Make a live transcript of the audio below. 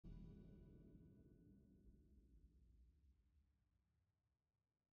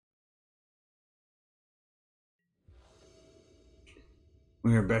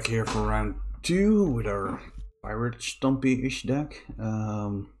We're back here for round 2 with our Pirate Stompy-ish deck.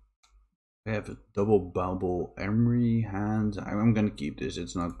 We have a double Bauble Emery hand. I'm gonna keep this,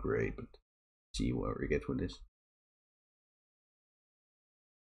 it's not great, but see what we get with this.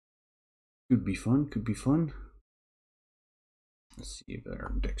 Could be fun, could be fun. Let's see if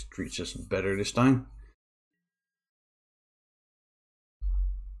our deck treats us better this time.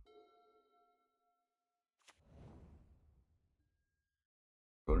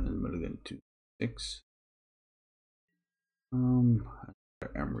 Go in the middle again to 6.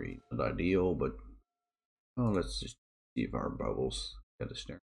 Emery, not ideal, but let's just see if our bubbles get us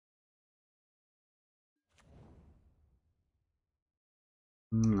there.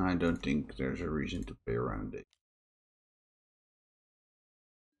 I don't think there's a reason to play around it.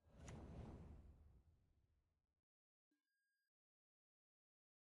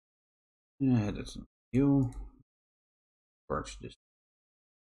 Yeah, that's not you. Parts this.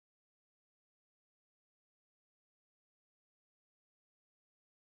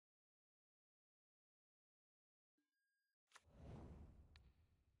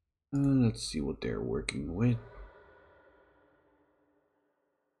 Let's see what they're working with.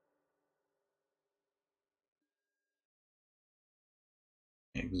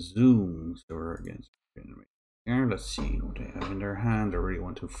 Exhume, so we're against enemy. Here, let's see what they have in their hand. I really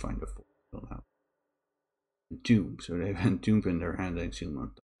want to find a full now. Entomb, so they have Entomb in their hand, Exhume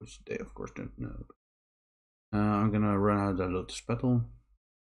on top, which they of course don't know. I'm gonna run out a Lotus Petal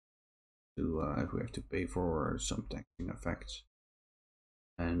to if we have to pay for some taxing effects.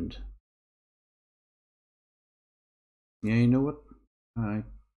 And yeah, you know what? I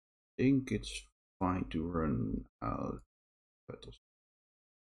think it's fine to run out petals.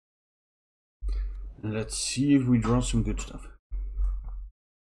 And let's see if we draw some good stuff.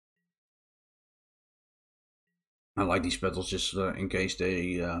 I like these petals just in case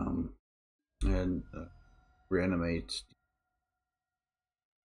they reanimate.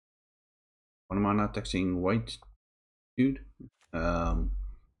 One mana taxing white dude.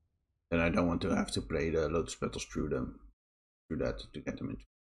 Then I don't want to have to play the Lotus Petals through that to get them into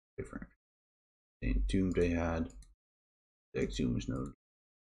different. The Entomb they had. The Exhume is no, of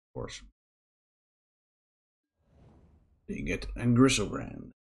course. Then you get a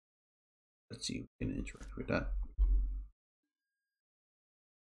Gristlebrand. Let's see if we can interact with that.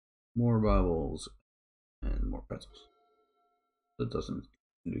 More bubbles and more petals. That doesn't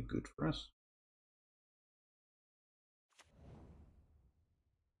do good for us.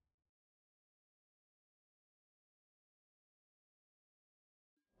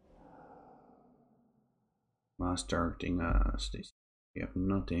 Mass targeting Stacy. We have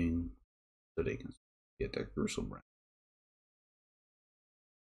nothing, so they can get that Gristlebrand.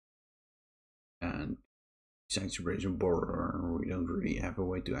 And Sanctuation Border, we don't really have a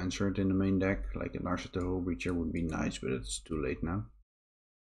way to answer it in the main deck. Like an Narset the Hull Breacher would be nice, but it's too late now.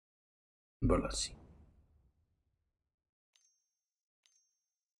 But let's see.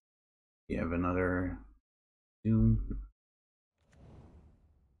 We have another Doom.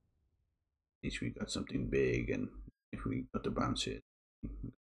 At least we got something big, and if we got to bounce it,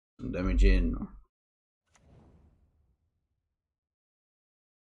 some damage in. Or...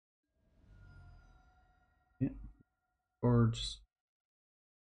 yeah, boards.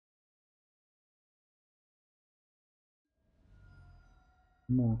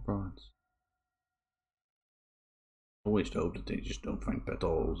 More cards. Always hope that they just don't find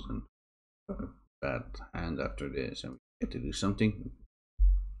petals and a bad hand after this, and we get to do something.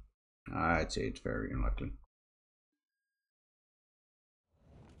 I'd say it's very unlikely.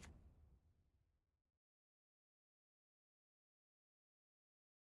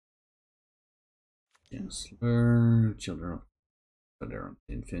 Chancellor, Children of their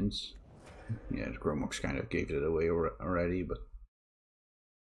infants. Yeah, the Chromox kind of gave it away already, but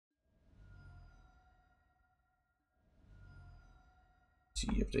see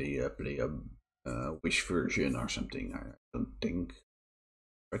if they play a Wish version or something. I don't think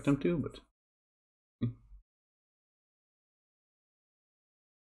I expect them to, but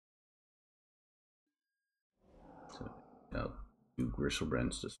so now 2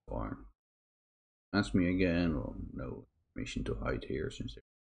 Gristlebrands this far. Ask me again. Well, no information to hide here since they're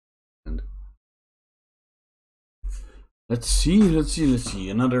and let's see.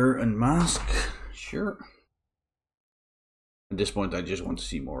 Another unmask. Sure. At this point, I just want to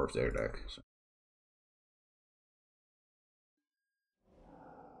see more of their deck. So.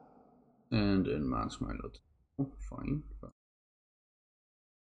 And unmask my lot. Oh, fine.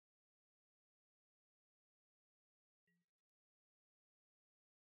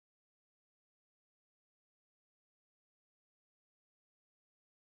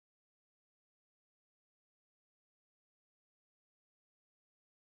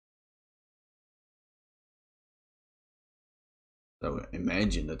 So I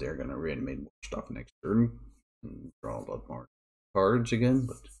imagine that they're gonna reanimate more stuff next turn and draw a lot more cards again,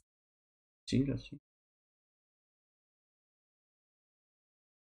 but let's see.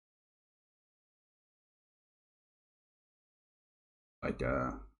 Like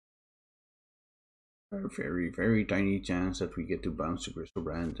a very, very tiny chance that we get to bounce the Crystal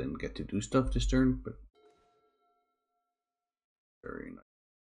Brand and get to do stuff this turn, but very nice.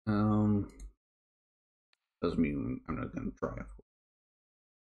 Doesn't mean I'm not gonna try, of course.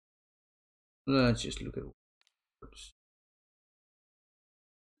 Let's just look at words.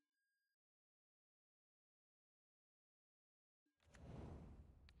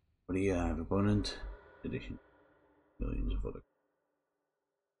 What do you have, opponent? Addition. Millions of other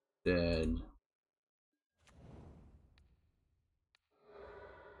dead.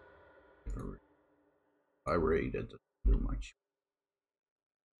 I rate that doesn't do much.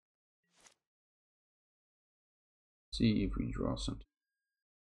 See if we draw something.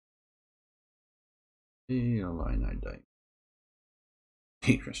 A line I die.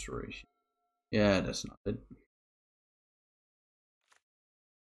 Heat restoration. Yeah, that's not it.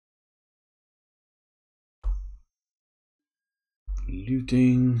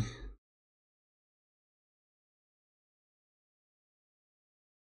 Looting.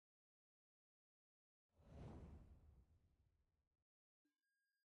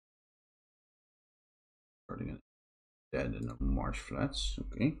 Starting at dead and marsh flats.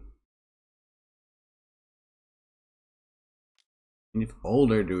 Okay. And if all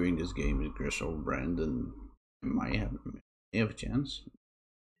they're doing this game is Crystal Brand, then I might have a chance.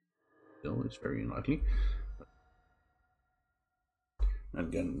 Still, it's very unlikely. But not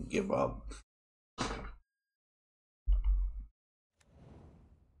gonna give up.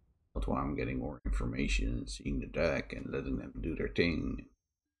 That's why I'm getting more information and seeing the deck and letting them do their thing.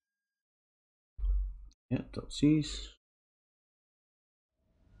 Yeah, Totsis.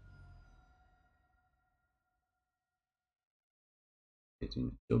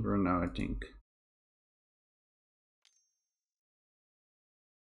 Getting children now, I think.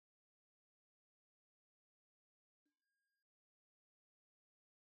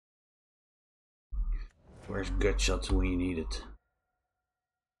 Where's gut shots when you need it?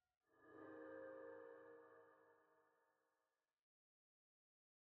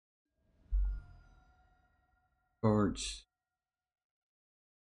 Cards.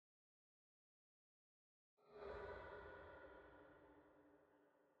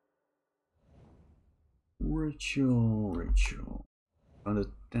 Ritual. On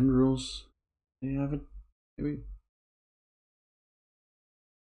the tendrils, they have it, maybe.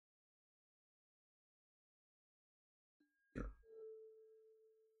 Sure.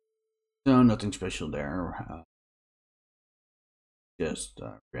 No, nothing special there. Just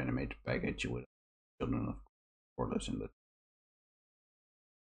reanimate the package with children of Portals in the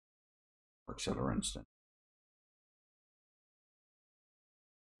accelerants then.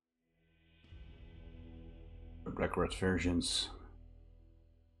 The Black Rat versions.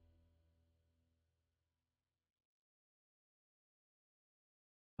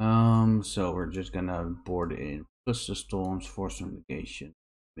 So we're just gonna board in plus the storms, force negation,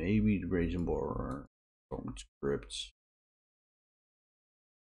 maybe the brazen borer, dormant scripts.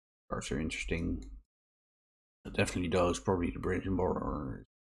 Cards are interesting. But definitely those, probably the brazen borer.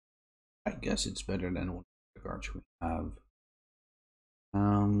 I guess it's better than what the cards we have.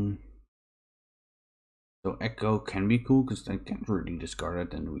 So Echo can be cool because they can't really discard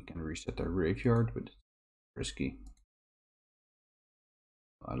it and we can reset their graveyard, but it's risky.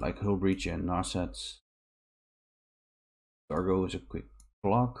 I like Hull Breach and Narsets. Dargo is a quick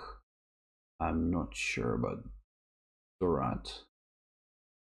block. I'm not sure about Dorat.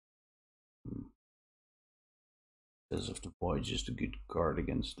 Because of the Void, just a good card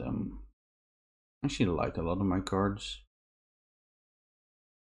against them. I actually like a lot of my cards.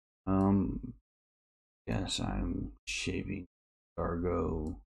 Yes, I'm shaving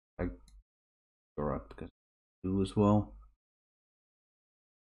Dargo. Like Dorat because I do as well.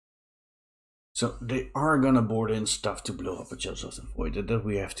 So they are gonna board in stuff to blow up a Chalice of the Void. That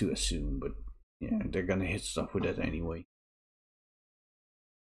we have to assume, but yeah, they're gonna hit stuff with that anyway.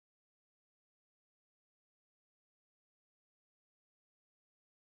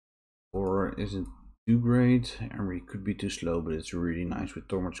 Or isn't too great. Emery could be too slow, but it's really nice with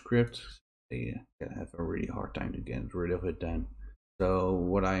Tormod Script. They have a really hard time to get rid of it then. So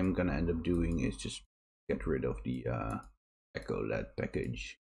what I'm gonna end up doing is just get rid of the Echo Led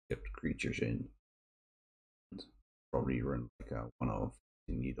package, get the creatures in, and probably run like a one-off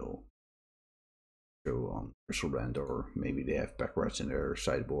needle show on Crystal Brand, or maybe they have back rats in their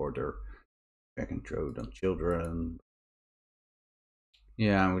sideboard, or I can throw it on children.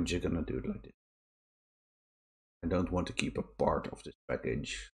 Yeah, we're just gonna do it like this. I don't want to keep a part of this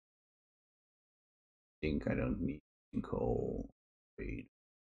package. I think I don't need coal.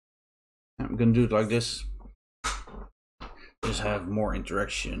 I'm gonna do it like this. Just have more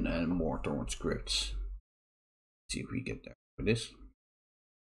interaction and more torrent scripts. Let's see if we get there with this.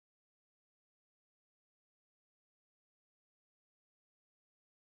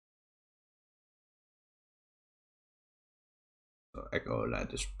 So echo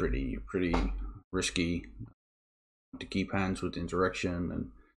that is pretty risky to keep hands with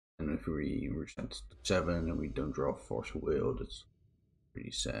interaction, and if we reset to 7 and we don't draw force of will, that's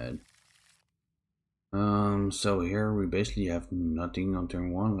pretty sad. So here we basically have nothing on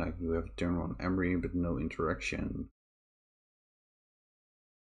turn 1, like we have turn 1 Emery but no interaction.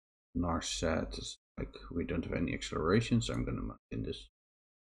 Narset is like we don't have any acceleration, so I'm gonna maintain this.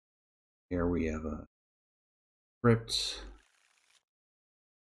 Here we have a crypt,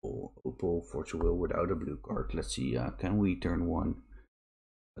 opal, force of will without a blue card. Let's see, can we turn 1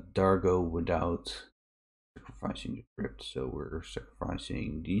 a Dargo without sacrificing the crypt? So we're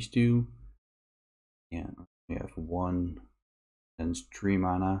sacrificing these two. Yeah, we have 1 and 3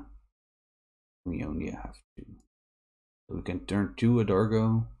 mana. We only have 2. So we can turn 2 a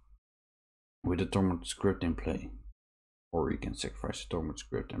Dargo with a Torment script in play. Or we can sacrifice a Torment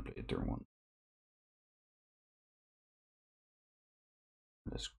script and play a turn 1.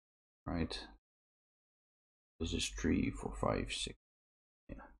 That's right. This is 3, 4, 5, 6.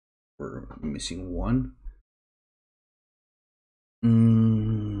 Yeah, we're missing 1.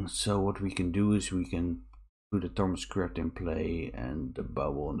 So what we can do is we can put the Torment script in play and the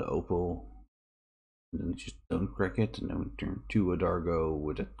bubble and the opal. And then just don't crack it, and then we turn 2 a Dargo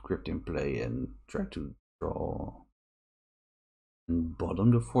with a crypt in play and try to draw and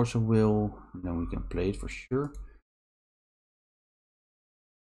bottom the force of will, and then we can play it for sure.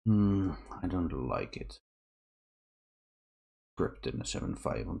 I don't like it. Crypt in a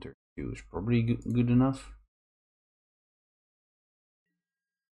 7/5 on turn 2 is probably good enough.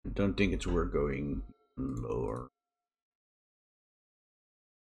 I don't think it's worth going lower.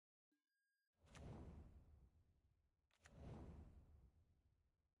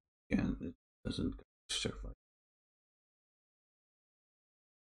 Again, it doesn't survive.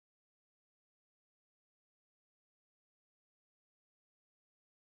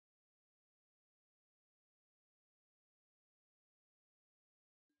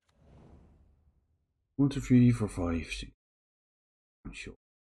 One, two, three, four, five, six. I'm sure.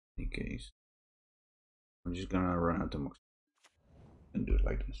 In case, I'm just gonna run out the max and do it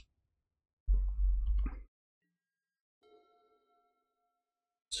like this.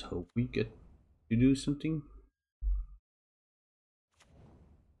 So we get to do something.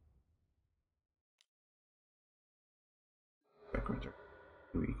 Backward.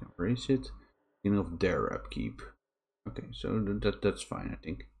 We can erase it. Beginning of their upkeep. Okay, so that's fine, I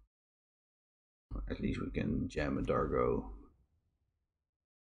think. At least we can jam a Dargo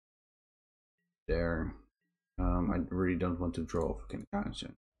there. I really don't want to draw for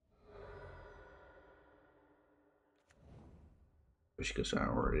Kinkaisen, because I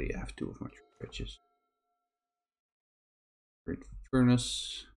already have 2 of my stretches. Great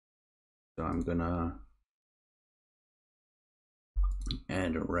Furnace. So I'm gonna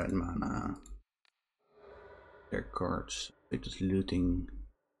add a red mana. Their cards. It is looting.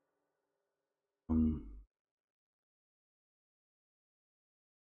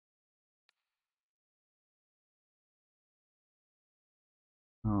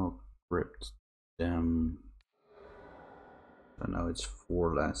 I'll crypt them. So now it's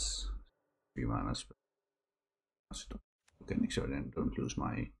 4 less. 3 mana. Okay, so then don't lose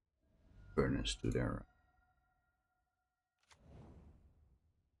my furnace to their.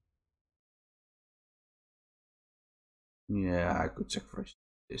 Yeah, I could sacrifice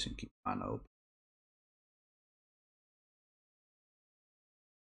this and keep mana open.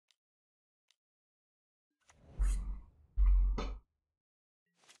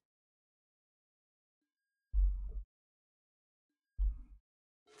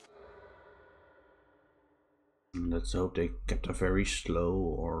 Let's hope they kept a very slow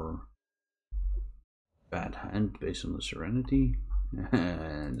or bad hand based on the Serenity.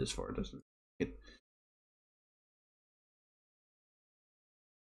 And this far doesn't hit.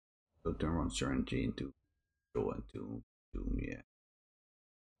 So turn 1 Serenity into go into Doom, yeah.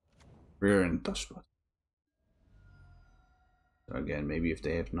 We're in a tough spot. So again, maybe if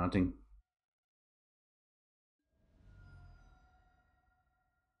they have nothing.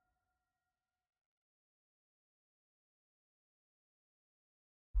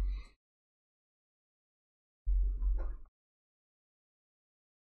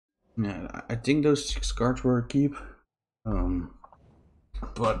 Yeah, I think those 6 cards were a keep.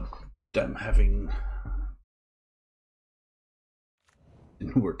 But them having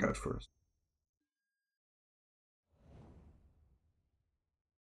didn't work out for us.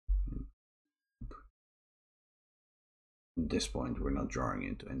 At this point, we're not drawing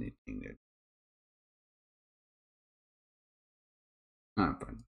into anything there. Ah,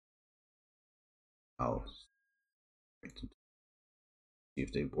 fine. I'll wait to see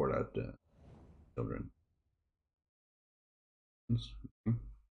if they board out the children. Okay.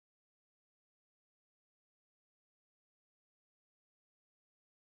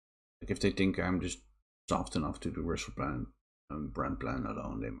 Like if they think I'm just soft enough to do wrestle plan, brand plan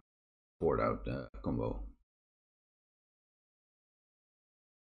alone, they might board out the combo.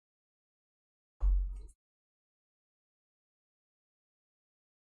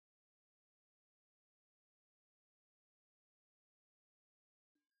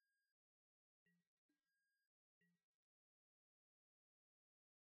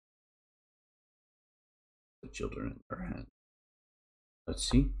 The children in their hand. Let's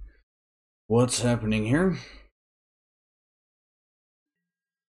see what's happening here.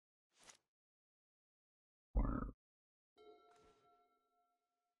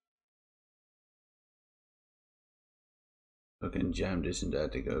 I can jam this and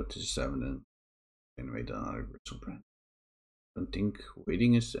that to go to 7 and generate another virtual brand. I don't think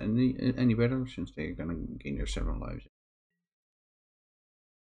waiting is any better since they're gonna gain their 7 lives.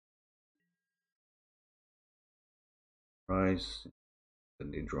 Rise,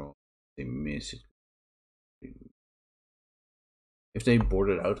 then they draw, they miss it. If they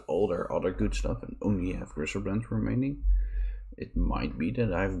boarded out all their other good stuff and only have Gristle Brands remaining, it might be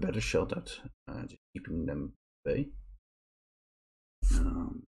that I have a better shot at just keeping them away.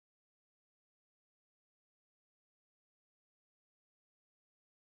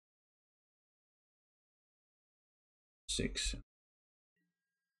 6.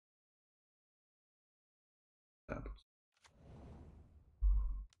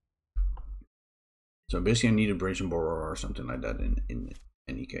 So basically I need a Brazen Borer or something like that in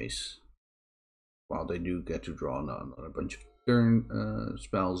any case. While they do get to draw another bunch of turn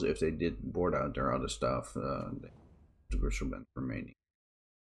spells, if they did board out their other stuff, the Gristle Band remaining.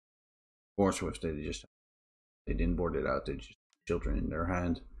 Of course, if they didn't board it out, they just children in their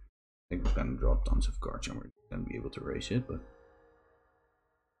hand. I think we're gonna draw tons of cards and we're gonna be able to race it, but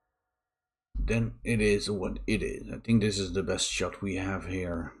then it is what it is. I think this is the best shot we have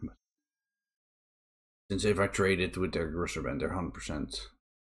here. Since if I trade it with their Gristle Band, they're 100%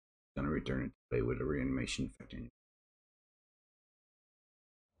 gonna return it to play with a reanimation effect anyway.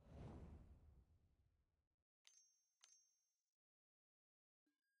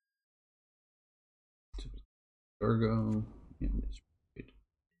 Virgo, yeah, that's good.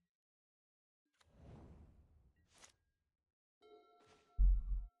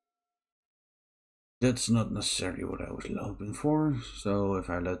 That's not necessarily what I was hoping for. So if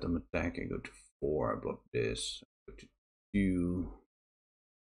I let them attack, I go to 4, I block this, I go to 2.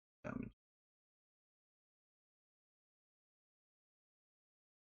 Damage.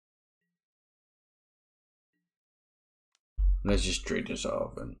 Let's just trade this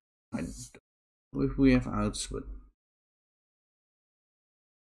off, and if we have outs, but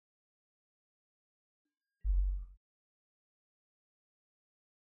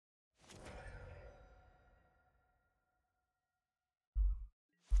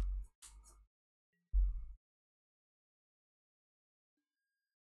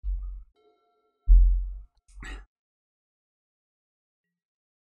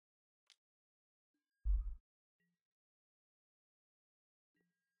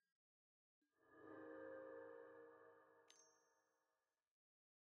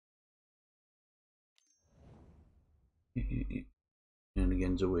and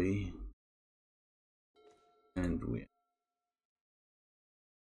again's away, and we.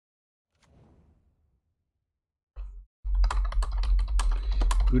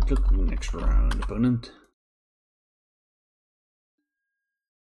 Good luck next round, opponent.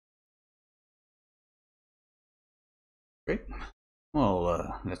 Great.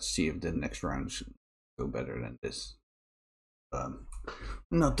 Well, let's see if the next rounds go better than this.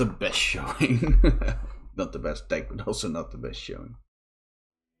 Not the best showing. Not the best deck, but also not the best showing.